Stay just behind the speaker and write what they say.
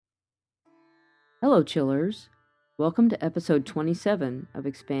Hello, chillers. Welcome to episode 27 of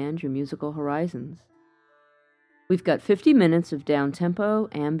Expand Your Musical Horizons. We've got 50 minutes of down-tempo,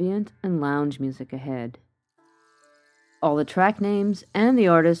 ambient, and lounge music ahead. All the track names and the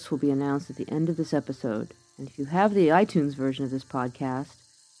artists will be announced at the end of this episode, and if you have the iTunes version of this podcast,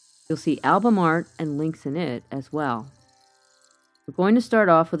 you'll see album art and links in it as well. We're going to start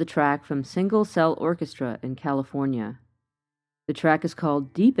off with a track from Single Cell Orchestra in California. The track is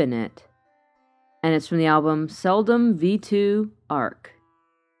called Deep in It, and it's from the album Seldom V2 Arc,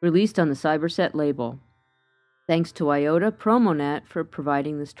 released on the Cyberset label. Thanks to Iota Promonet for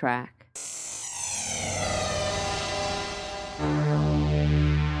providing this track.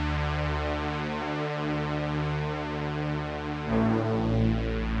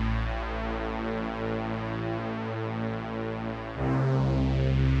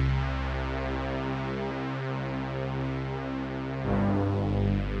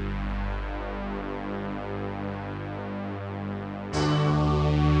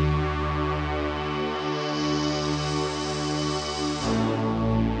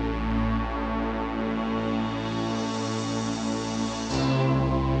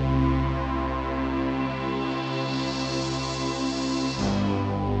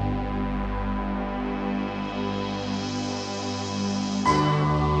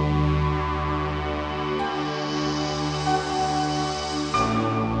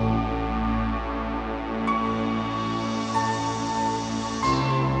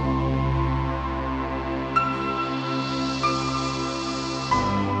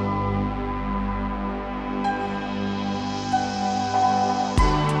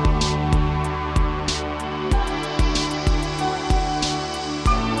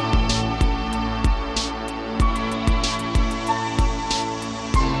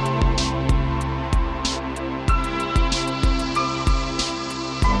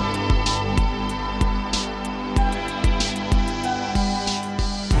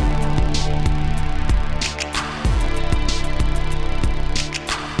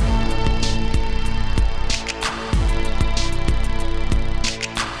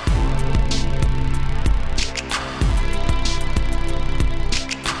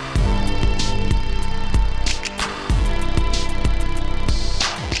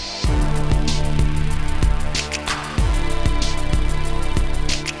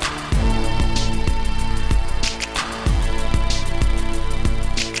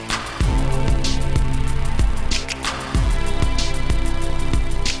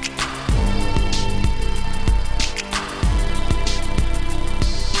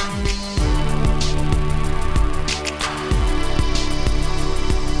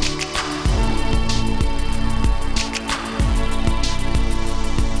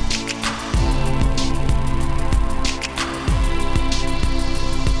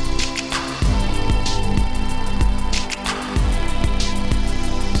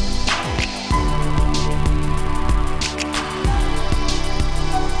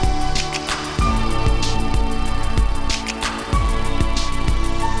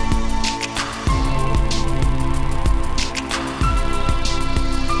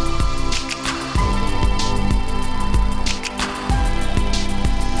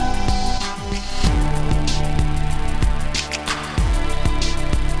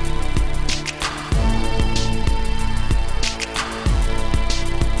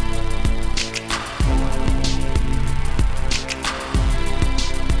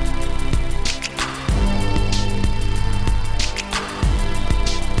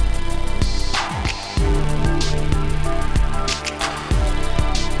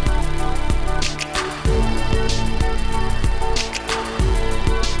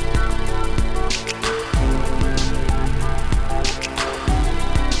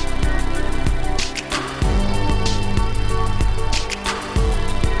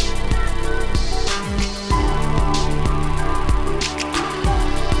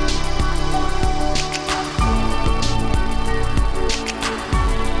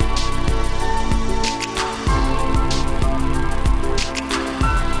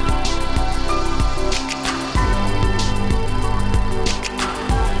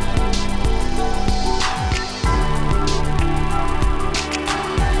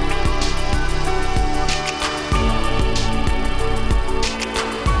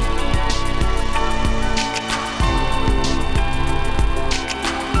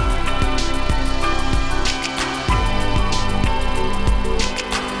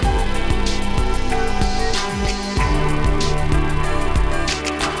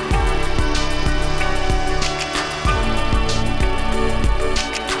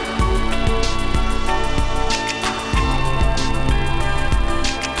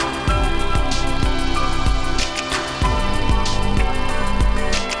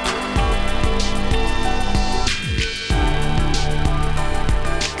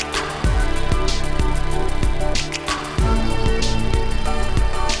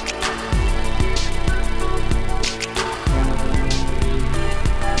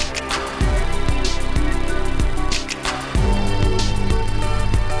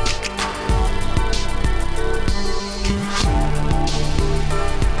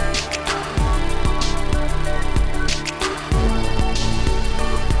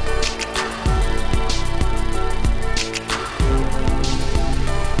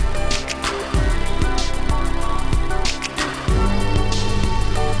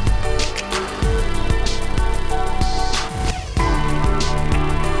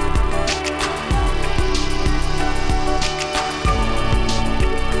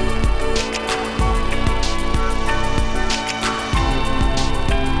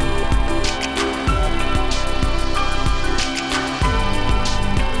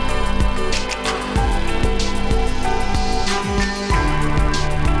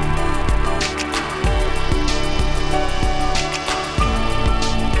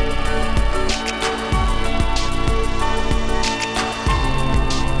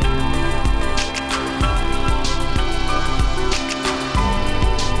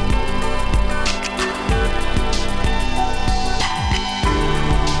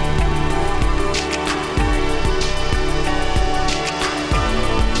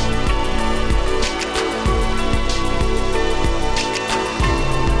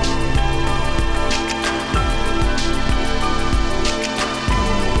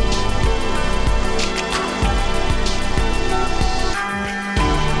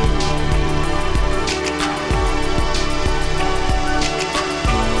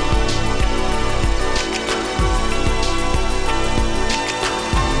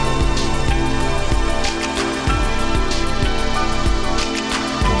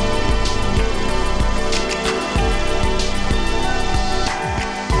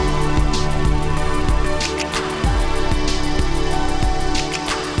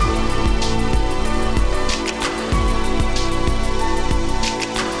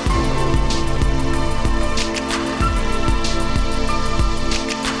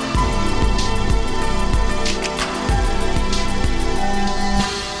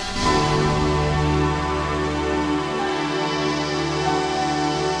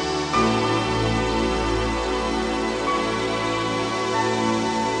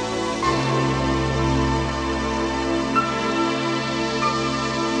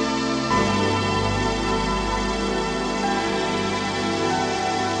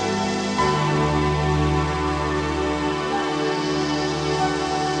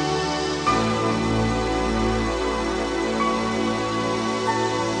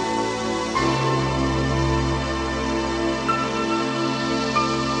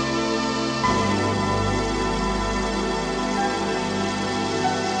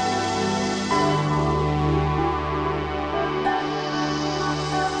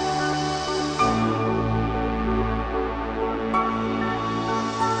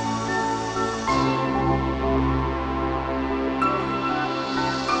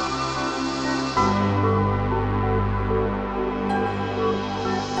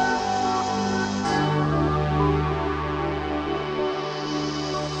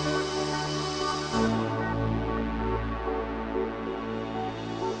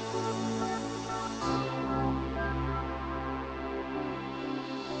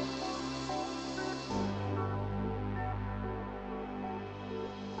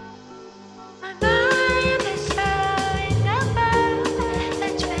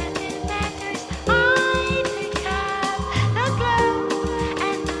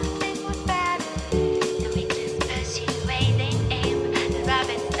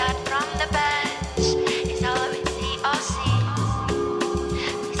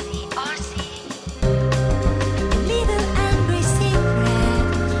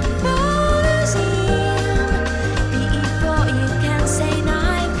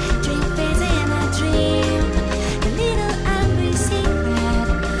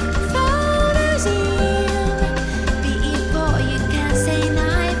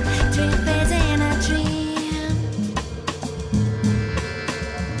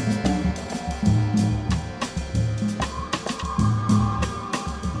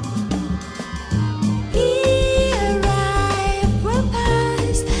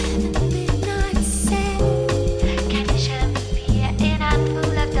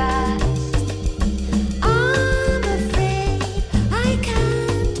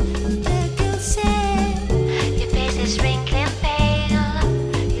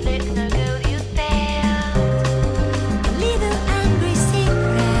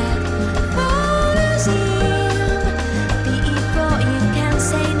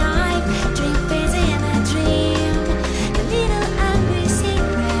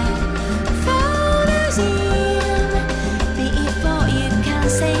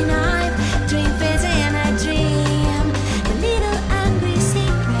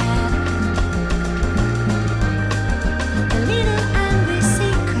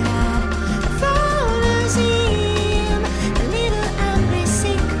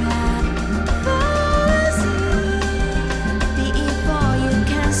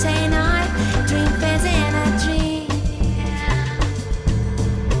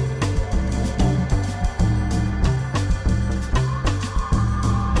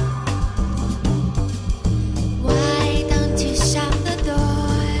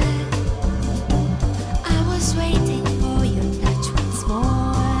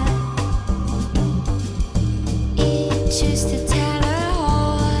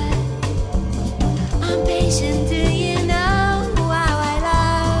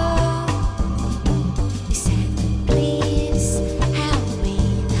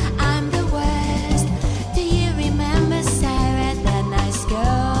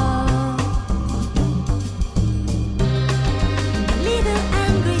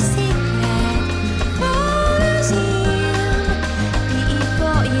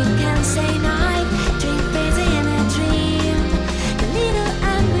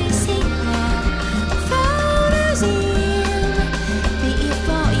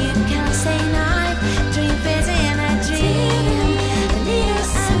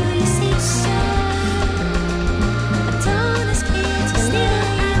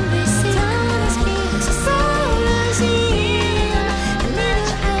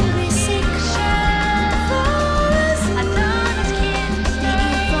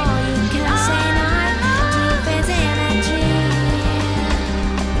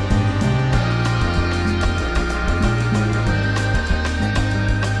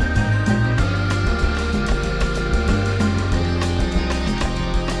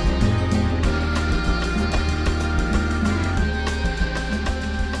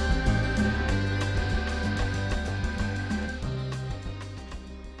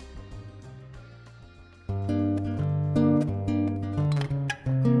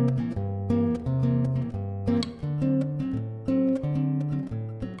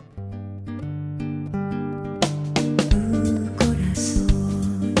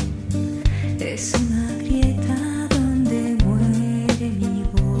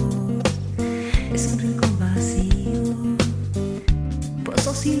 Es un rincón vacío,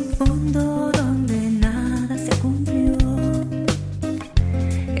 pozo sin fondo donde nada se cumplió,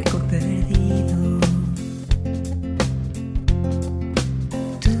 eco perdido.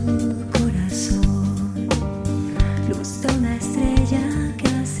 Tu corazón, luz de una estrella que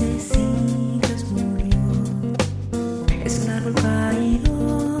hace siglos murió. Es un árbol caído,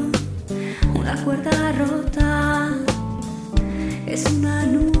 una cuerda rota. Es una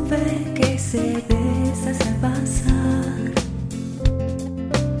nube que se deshace al pasar.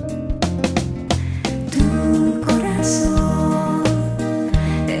 Tu corazón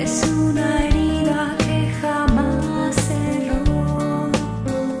es una herida que jamás cerró,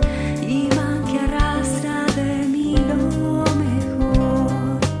 imán que arrastra de mí lo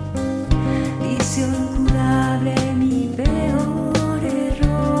mejor, vicio incurable, mi peor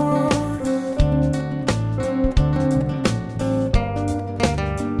error.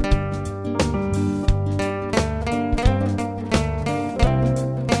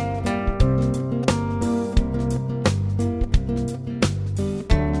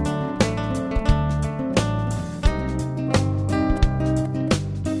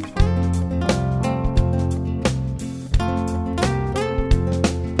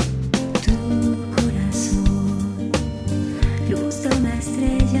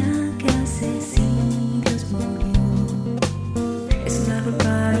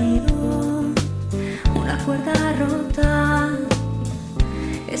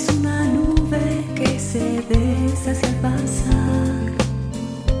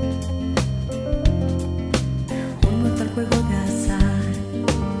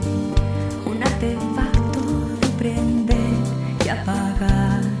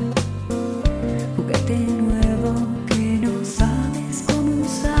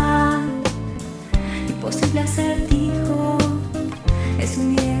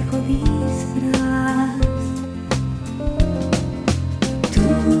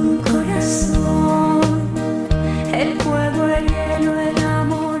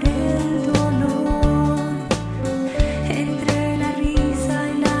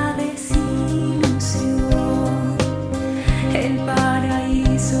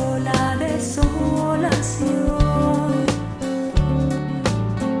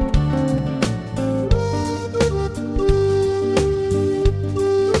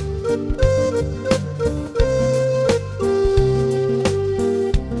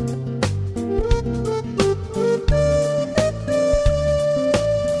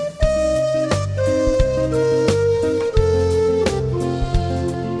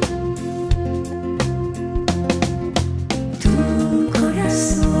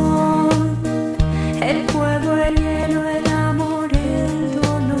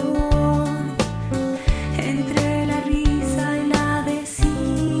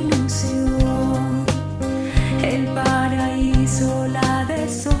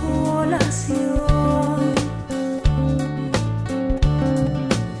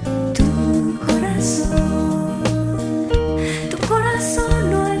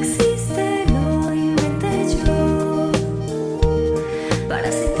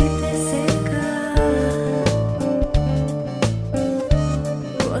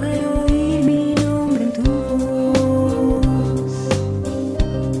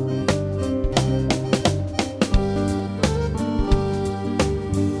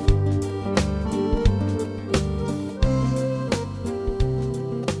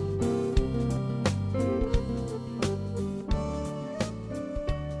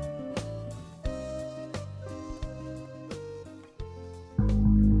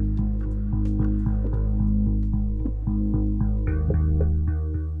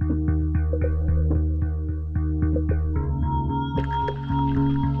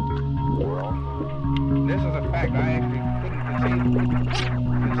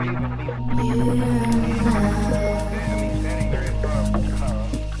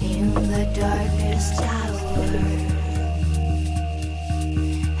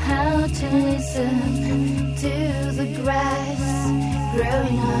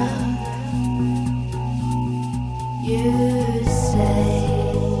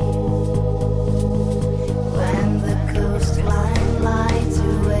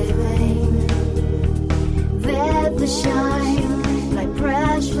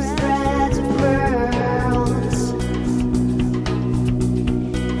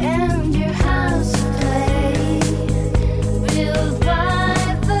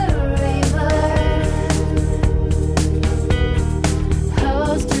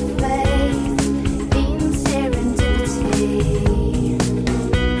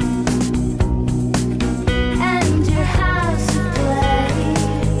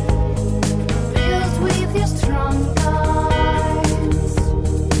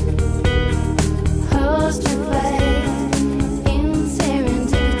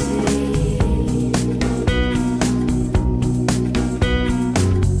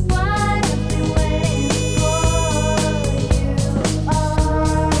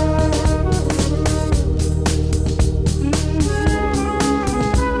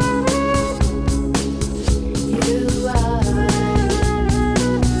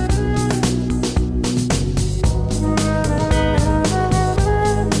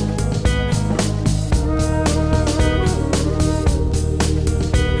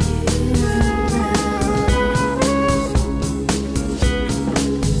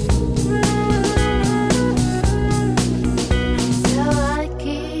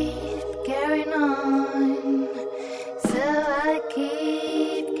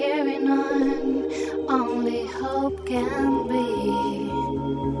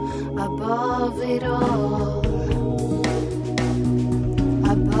 above it all,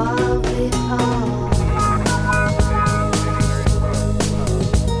 above it all.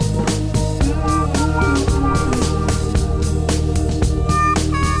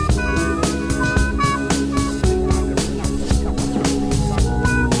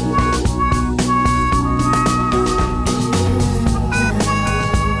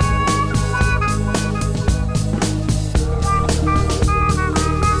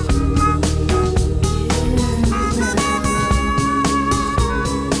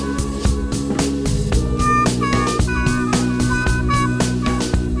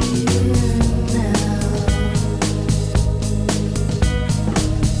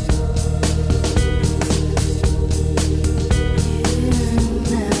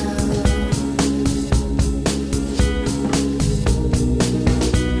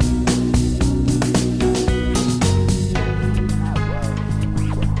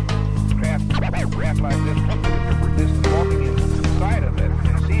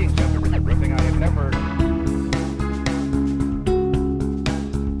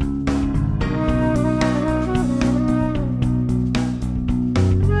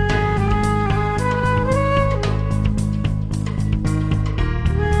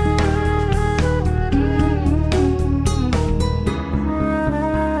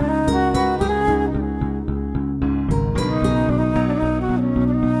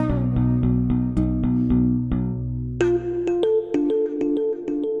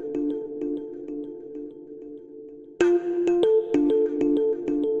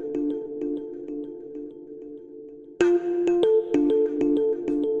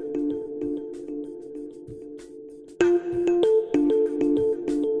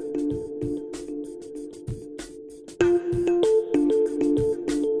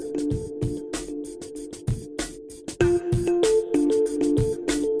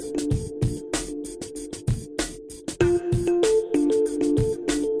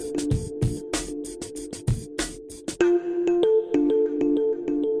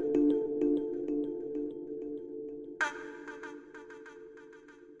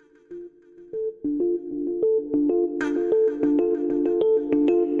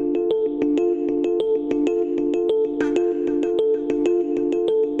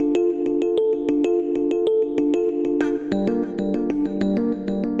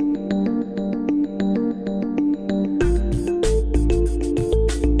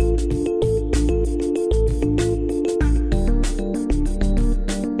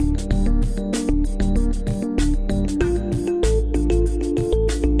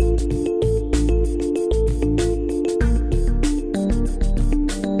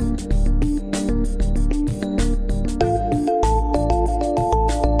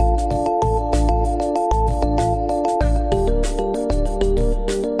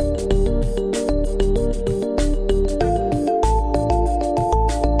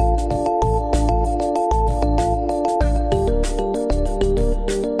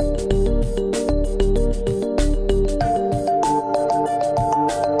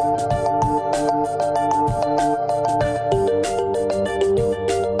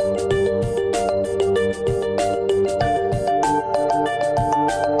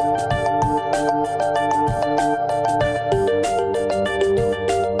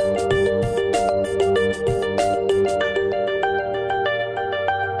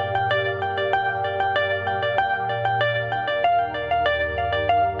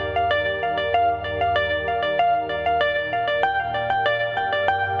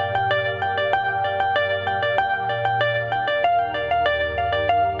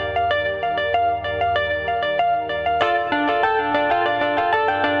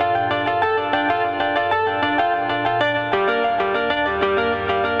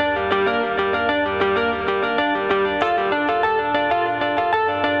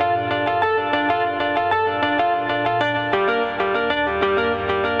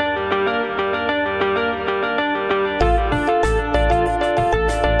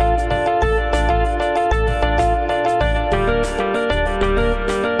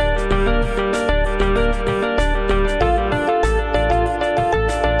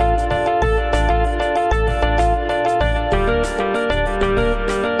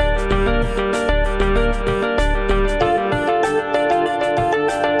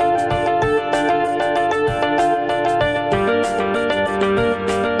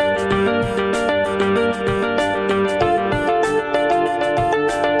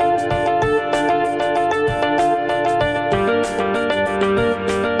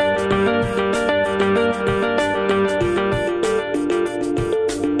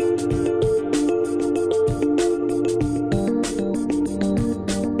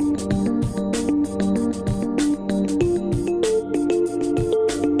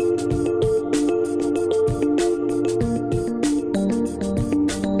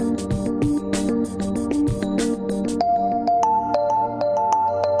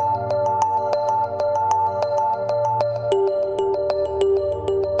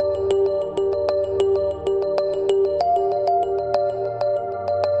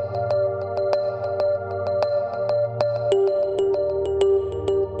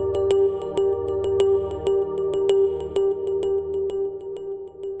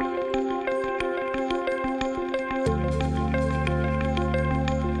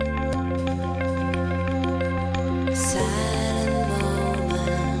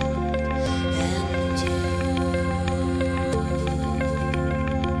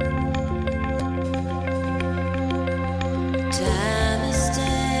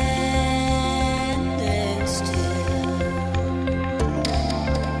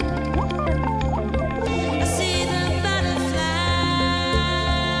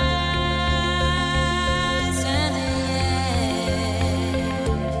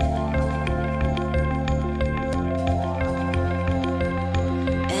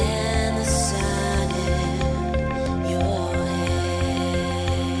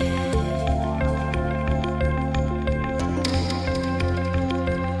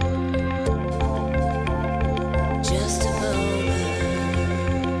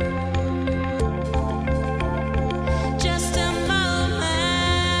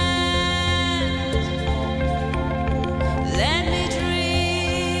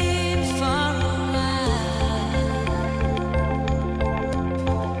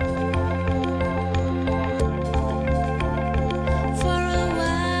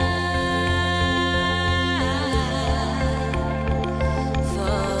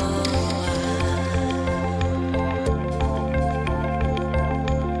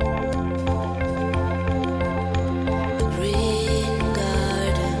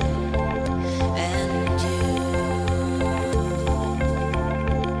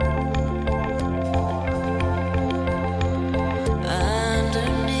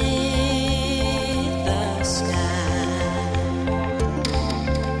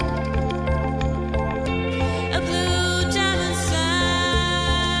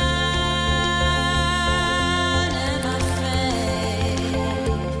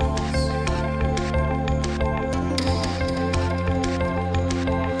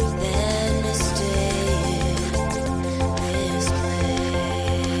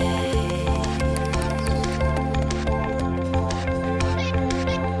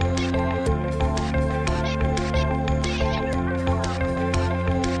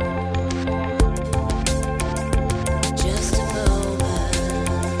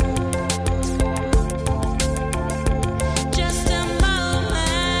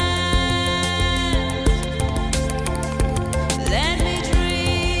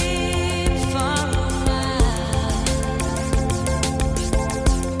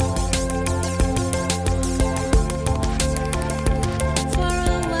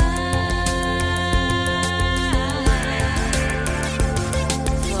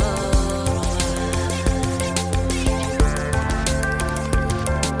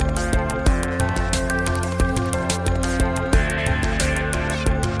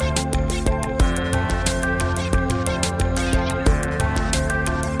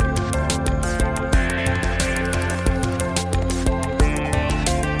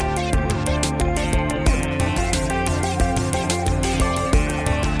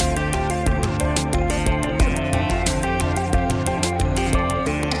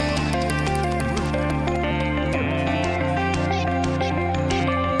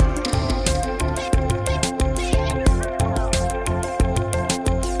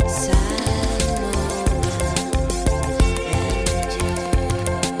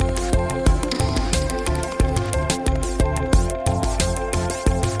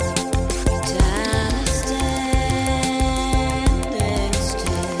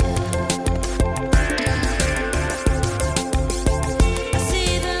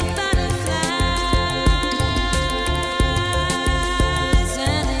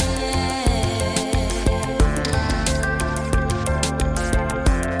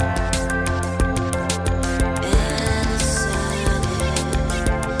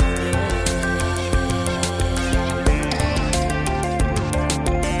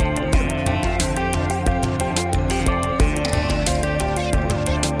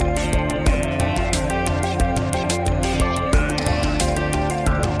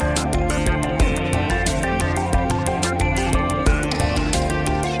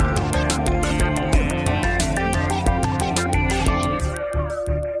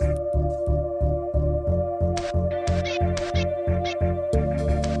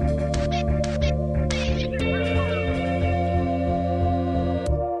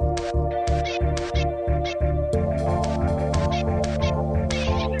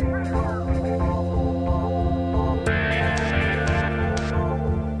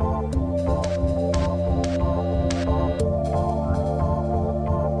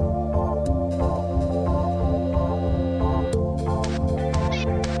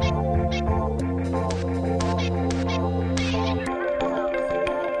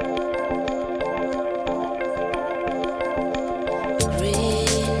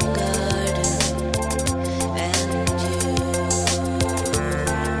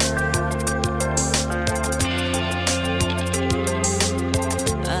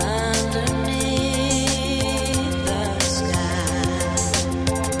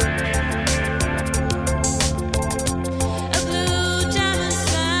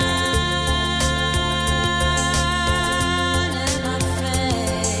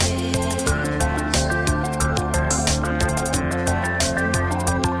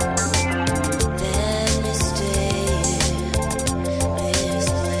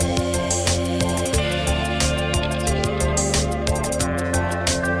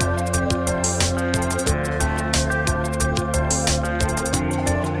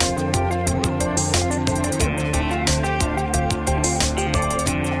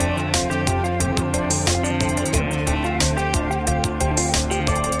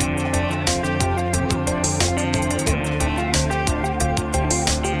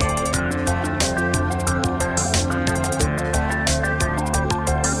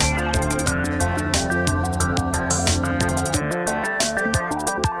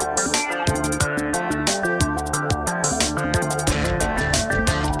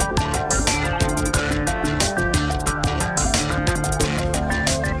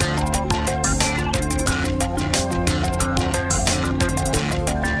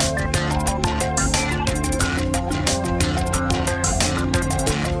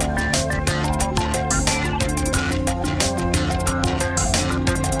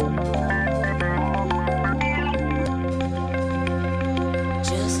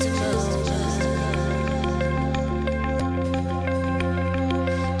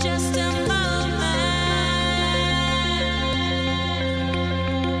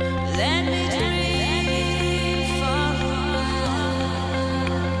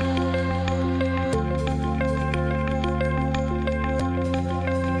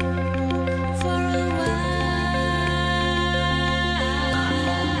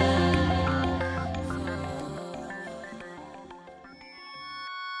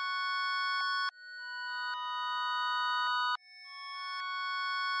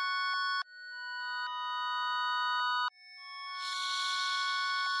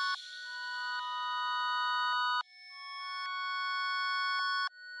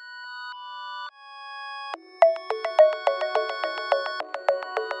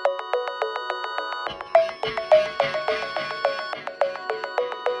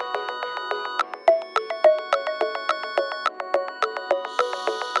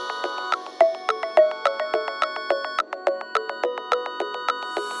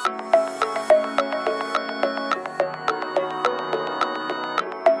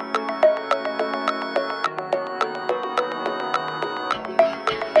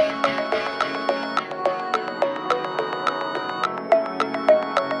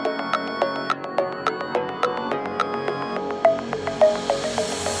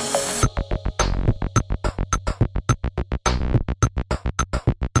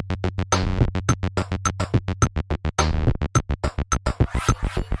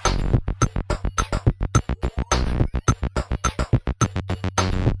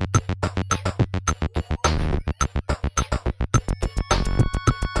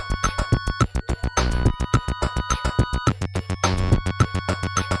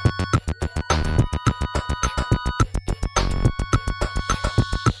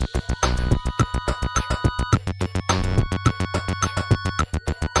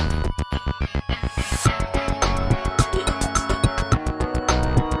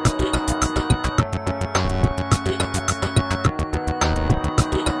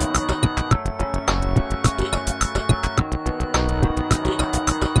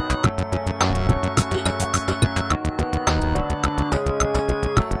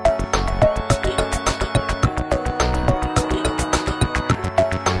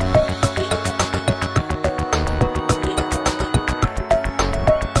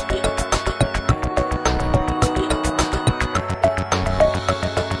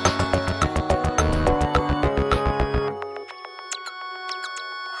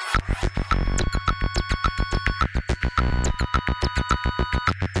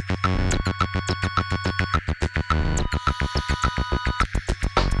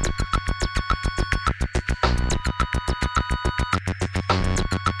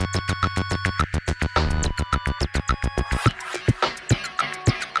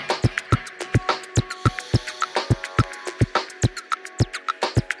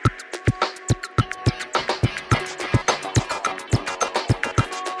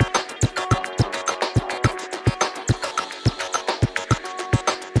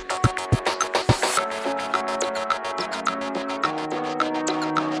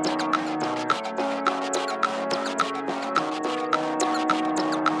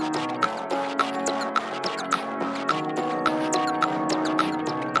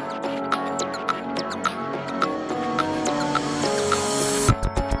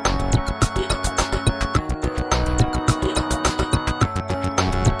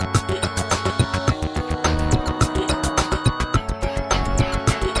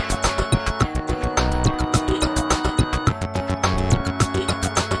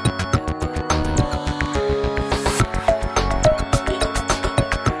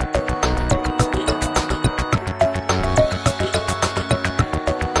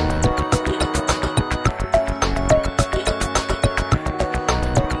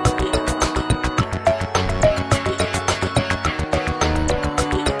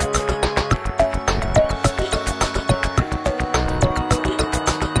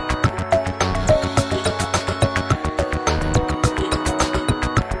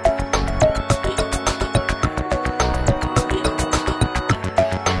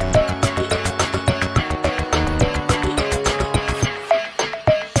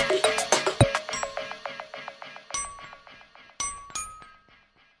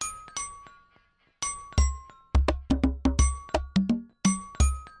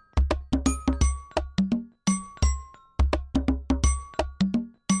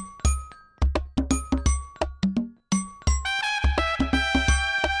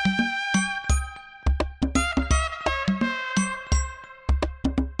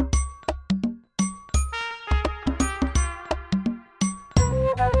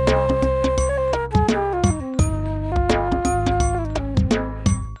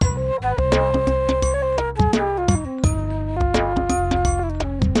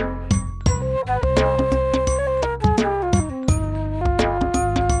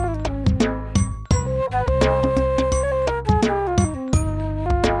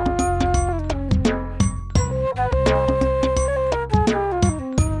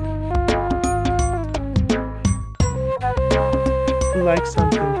 like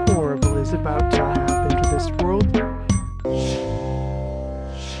something horrible is about to happen to this world.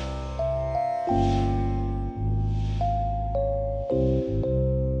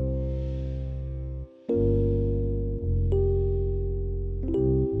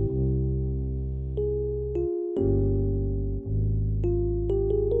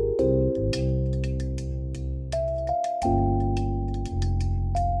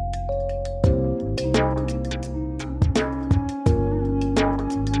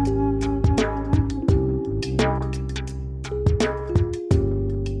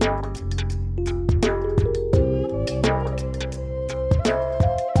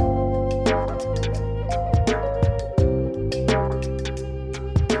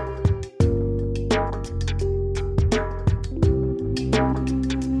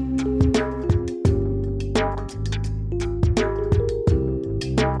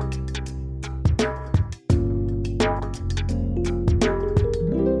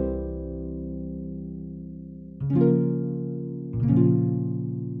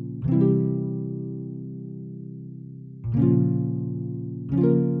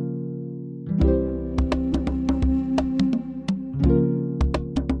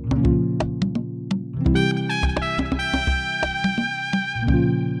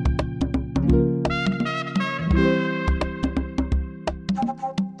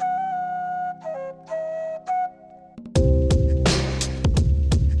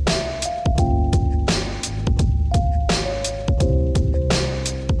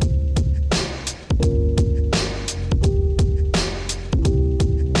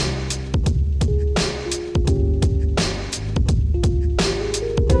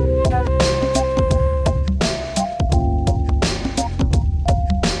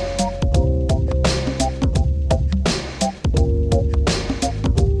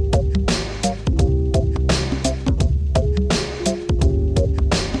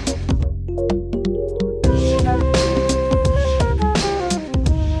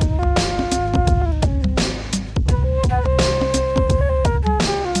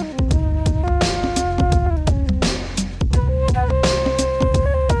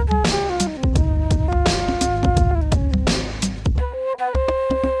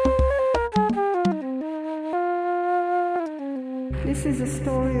 This is a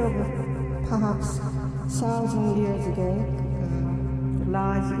story of perhaps 1,000 years ago, the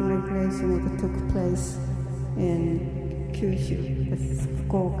large immigration that took place in Kyushu, the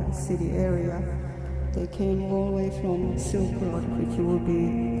Fukuoka city area. They came all the way from Silk Road, which will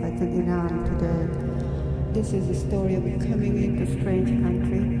be, I think, Iran today. This is a story of coming into a strange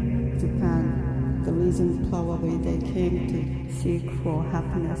country, Japan. The reason probably they came to seek for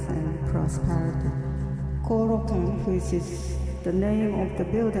happiness and prosperity. Korokan, which is the name of the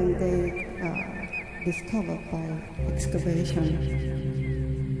building they discovered by excavation.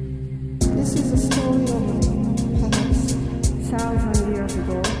 This is a story of perhaps 1,000 years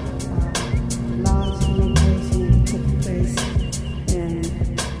ago. Large immigration took place in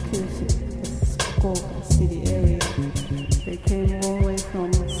Kyushu, the Fukuoka city area. They came all the way from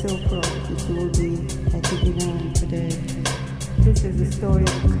Silk Road, which will be, I think, Iran today. This is the story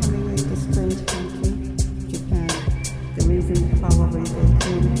of coming into a strange country, Japan. The reason probably they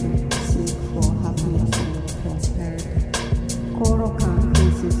came to seek for happiness and prosperity. Korokan,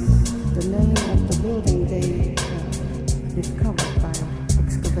 this is the name of the building they discovered by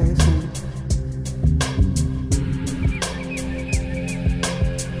excavation.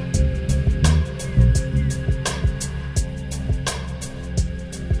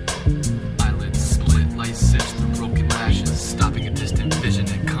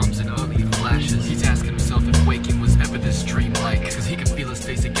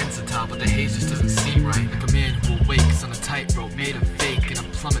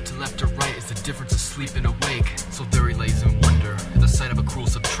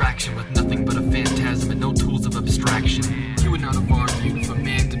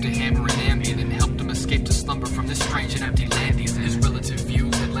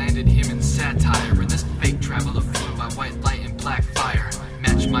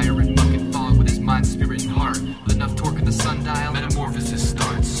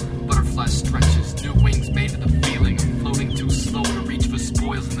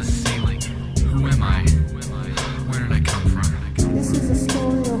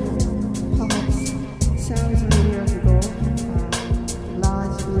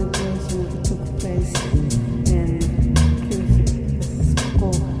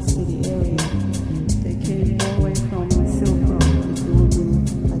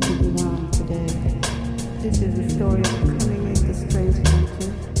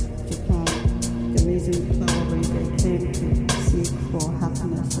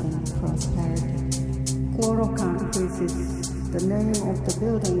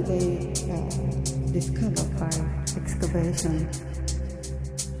 building they discovered by excavation.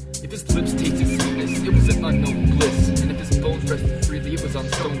 If his lips tasted sweetness, it was an unknown bliss. And if his bones rested freely, it was on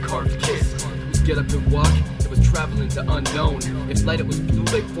stone-carved kiss. It was get up and walk, it was traveling to unknown. If light, it was blue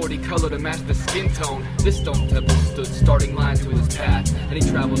like 40 color to match the skin tone. This stone temple stood, starting lines with his path. And he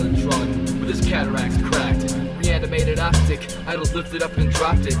traveled untrodden, with his cataracts cracked. Reanimated optic, idols lifted up and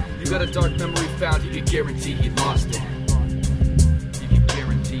dropped it. You got a dark memory found, you could guarantee he lost it. You could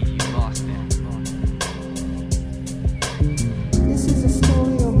guarantee he lost it. This is a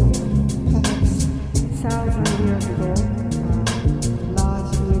story of perhaps 1,000 years ago.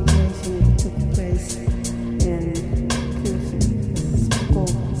 Large immigration took place in Kyushu,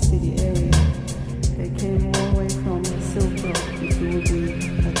 Fukuoka city area. They came all the way from Silk Road, which would be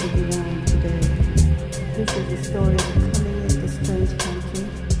like Iran today. This is the story of coming into strange country,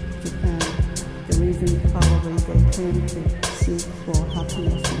 Japan. The reason probably they came to seek for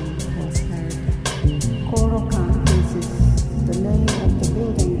happiness and prosperity. Korokan, this is the name of the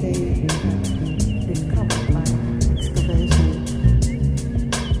building they discovered by excavation.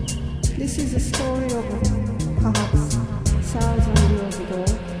 This is a story of perhaps 1,000 years ago.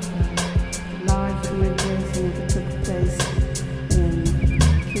 Large immigration that took place in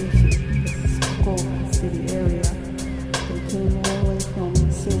Kyushu, Fukuoka city area. They came all the way from Silk Road, which would be like Iran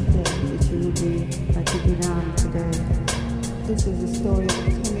today. This is the story of coming into strange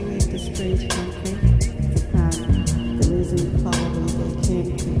country, Japan. The reason probably they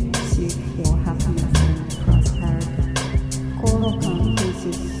came to seek for happiness and prosperity. Korokan, this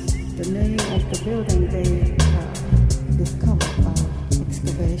is the name of the building they discovered by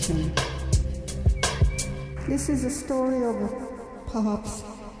excavation. This is a story of perhaps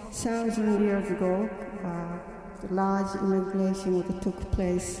 1,000 years ago. The large immigration that took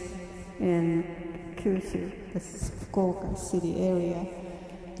place in Kyushu, the Fukuoka city area.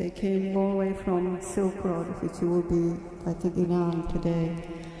 They came all the way from Silk Road, which would be like Iran today.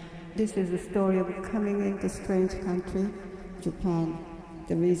 This is the story of coming into strange country, Japan.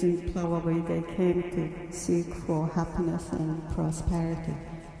 The reason probably they came to seek for happiness and prosperity.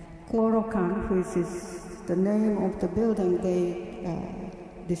 Korokan, which is the name of the building they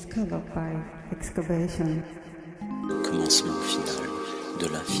discovered by excavation. Commencement final de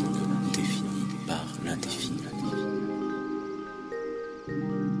l'infini défini par l'indéfini.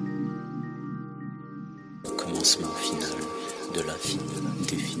 Commencement final de l'infini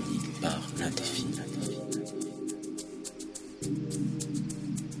défini par l'indéfini.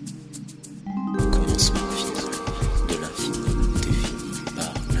 Commencement final de l'infini défini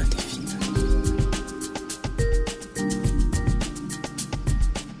par l'indéfini.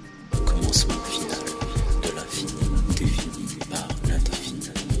 Commencement final de l'infini défini par l'indéfini.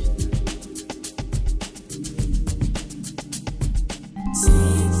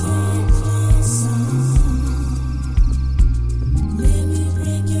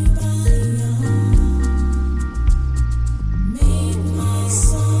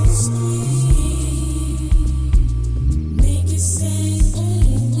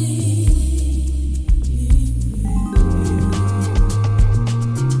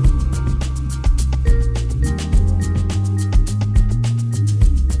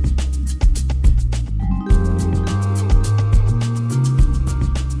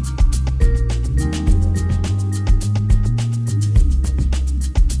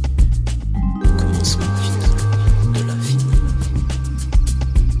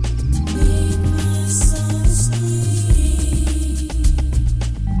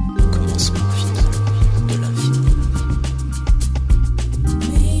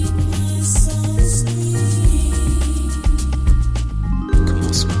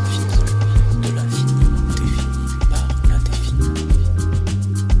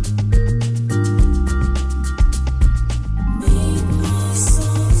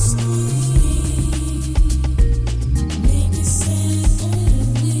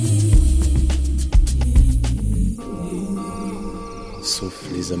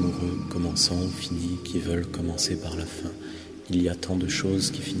 Les amoureux, commençant ou finis, qui veulent commencer par la fin. Il y a tant de choses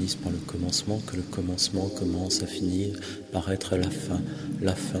qui finissent par le commencement que le commencement commence à finir par être la fin.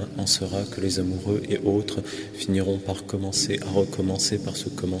 La fin en sera que les amoureux et autres finiront par commencer à recommencer par ce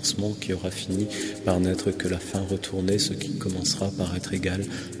commencement qui aura fini par n'être que la fin retournée, ce qui commencera par être égal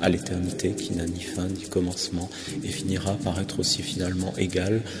à l'éternité qui n'a ni fin ni commencement et finira par être aussi finalement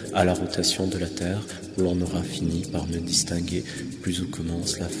égal à la rotation de la Terre où l'on aura fini par ne distinguer plus où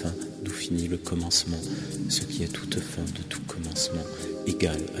commence la fin, d'où finit le commencement, ce qui est toute fin de tout commencement,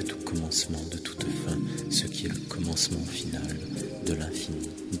 égal à tout commencement de toute fin, ce qui est le commencement final de l'infini,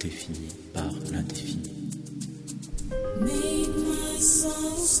 défini par l'indéfini. Make my song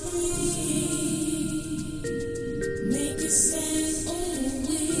Commencement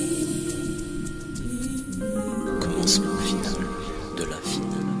final de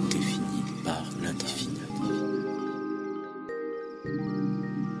l'infini défini par l'indéfini.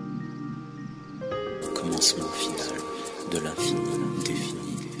 Commencement final de l'infini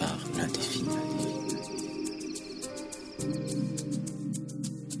défini par l'indéfini.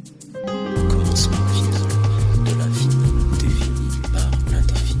 Commencement final de l'infini défini par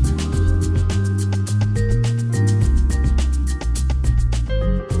l'indéfini.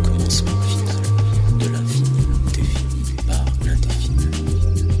 Commencement final de l'infini défini par l'indéfini.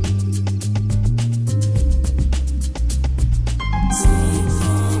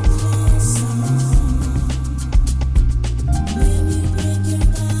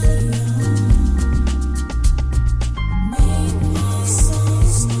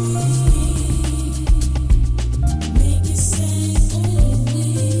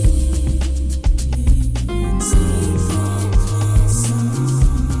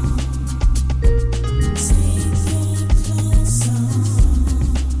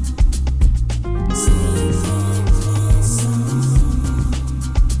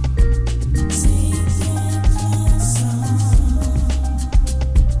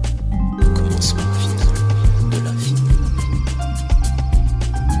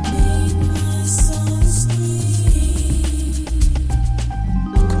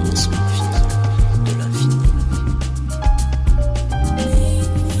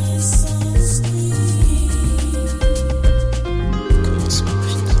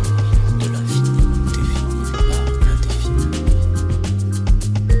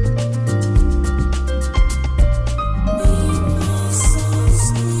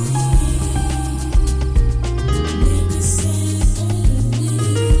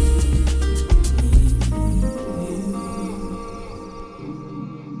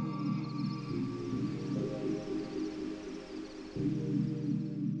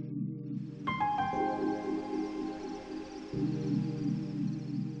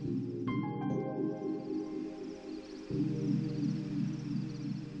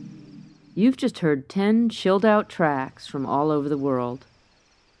 You've just heard 10 chilled-out tracks from all over the world.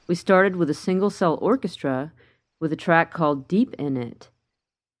 We started with a single-cell orchestra with a track called Deep in It,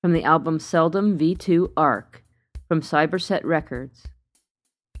 from the album Seldom V2 Arc, from Cyberset Records.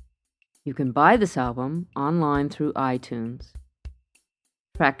 You can buy this album online through iTunes.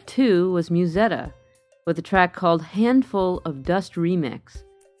 Track 2 was Musetta, with a track called Handful of Dust Remix,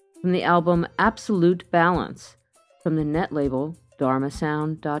 from the album Absolute Balance, from the net label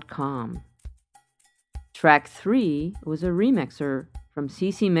dharmasound.com. Track 3 was a remixer from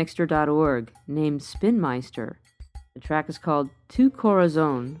ccmixter.org named Spinmeister. The track is called Tu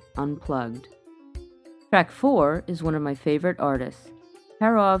Corazon Unplugged. Track 4 is one of my favorite artists,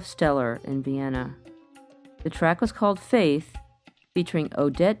 Parov Stelar in Vienna. The track was called Faith, featuring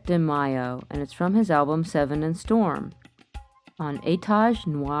Odette de Mayo, and it's from his album Seven and Storm on Etage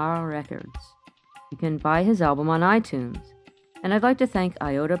Noir Records. You can buy his album on iTunes. And I'd like to thank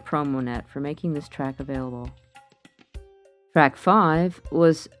Iota Promonet for making this track available. Track 5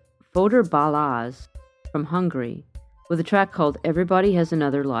 was Fodor Balazs from Hungary, with a track called Everybody Has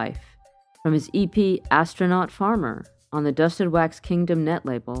Another Life, from his EP Astronaut Farmer on the Dusted Wax Kingdom net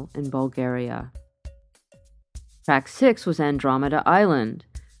label in Bulgaria. Track 6 was Andromeda Island,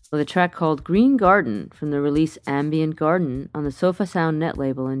 with a track called Green Garden from the release Ambient Garden on the Sofa Sound net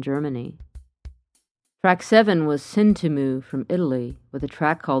label in Germany. Track 7 was Sintemu from Italy, with a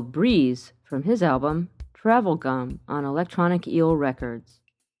track called Breeze from his album Travel Gum on Electronic Eel Records.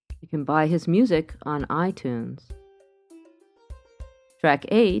 You can buy his music on iTunes. Track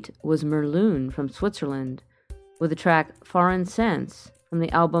 8 was Merlune from Switzerland, with the track Foreign Sense from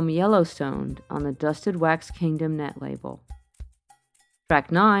the album Yellowstone on the Dusted Wax Kingdom net label.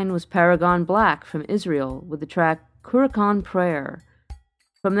 Track 9 was Paragon Black from Israel, with the track Kurakan Prayer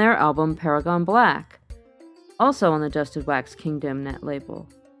from their album Paragon Black, also on the Dusted Wax Kingdom net label.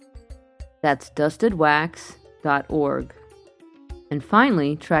 That's dustedwax.org. And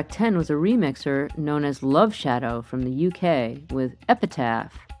finally, track 10 was a remixer known as Loveshadow from the UK with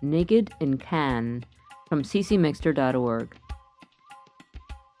Epitaph, Naked in Cannes, from ccmixter.org.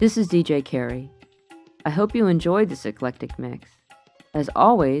 This is DJ Carey. I hope you enjoyed this eclectic mix. As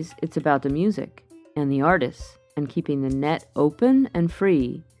always, it's about the music and the artists and keeping the net open and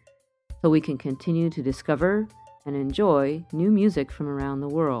free so we can continue to discover and enjoy new music from around the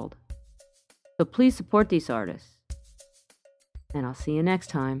world. So please support these artists. And I'll see you next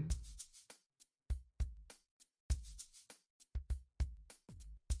time.